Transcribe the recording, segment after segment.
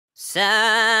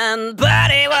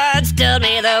Somebody once told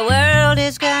me the world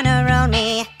is gonna roll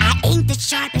me. I ain't the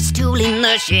sharpest tool in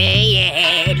the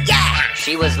shed. Yeah!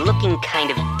 She was looking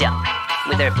kind of dumb,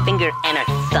 with her finger and her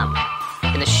thumb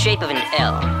in the shape of an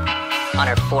L on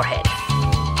her forehead.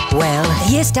 Well,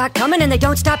 the years start coming and they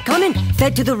don't stop coming.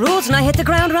 Fed to the rules and I hit the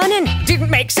ground running. Didn't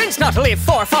make sense not to live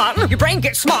for fun. Your brain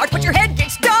gets smart, but your head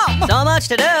gets dumb. So much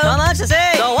to do, so much to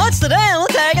say. So what's the deal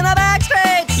taking the back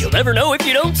streets? You'll never know if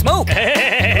you don't smoke.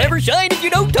 You'll never shine if you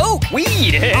don't toke.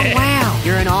 Weed. Oh wow,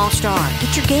 you're an all-star.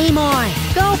 Get your game on.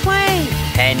 Go play.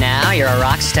 Hey now, you're a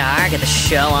rock star. Get the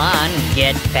show on,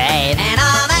 get paid. And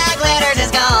all that glitters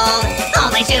is gold.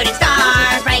 Only shooting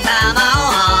stars break the mold.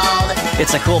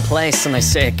 It's a cool place, and they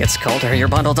say it gets colder. You're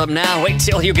bundled up now, wait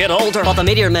till you get older. But the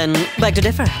meteor men beg to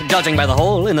differ, Judging by the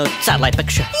hole in the satellite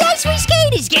picture. the ice we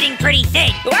skate is getting pretty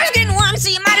thick. The water's getting warm, so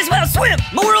you might as well swim.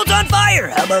 My world's on fire,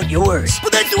 how about yours?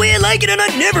 But that's the way I like it, and I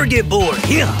never get bored.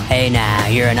 Yeah. Hey now,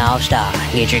 you're an all-star.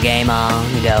 Get your game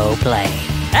on, go play.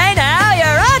 Hey now, you're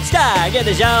a rock star. Get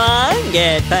the show on,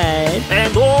 get paid.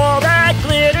 And all that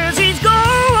glitters is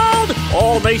gold.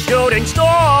 Only shooting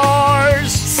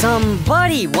stars.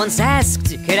 Somebody once asked,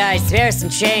 could I spare some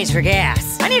change for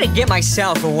gas? I need to get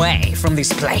myself away from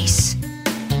this place.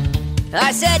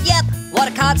 I said, yep,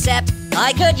 what a concept.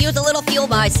 I could use a little fuel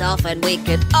myself, and we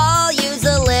could all use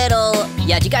a little...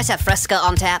 Yeah, do you guys have Fresca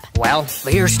on tap? Well,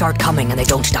 the years start coming and they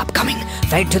don't stop coming.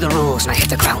 Fed to the rules and I hit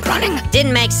the ground running.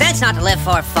 Didn't make sense not to live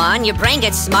for fun. Your brain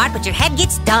gets smart, but your head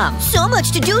gets dumb. So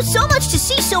much to do, so much to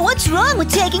see, so what's wrong with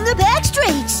taking the back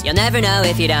streets? You'll never know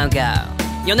if you don't go.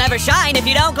 You'll never shine if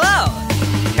you don't glow.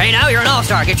 Hey now, you're an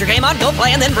all-star. Get your game on, go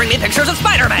play, and then bring me pictures of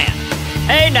Spider-Man.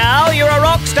 Hey now, you're a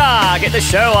rock star. Get the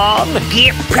show on,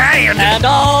 get paid. And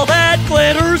all that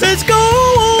glitters is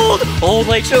gold.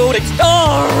 Only shooting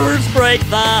stars break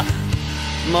the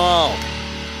mold.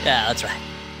 Yeah, that's right.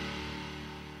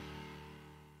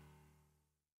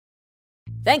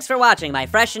 Thanks for watching my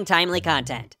fresh and timely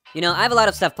content. You know, I have a lot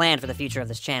of stuff planned for the future of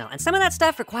this channel, and some of that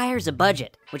stuff requires a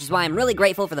budget, which is why I'm really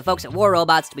grateful for the folks at War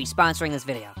Robots to be sponsoring this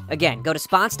video. Again, go to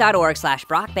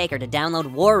spons.org/Brock Baker to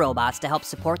download War Robots to help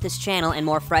support this channel and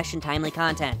more fresh and timely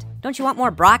content. Don't you want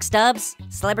more Brock stubs,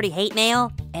 celebrity hate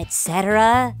mail,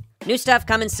 etc.? New stuff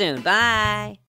coming soon. Bye!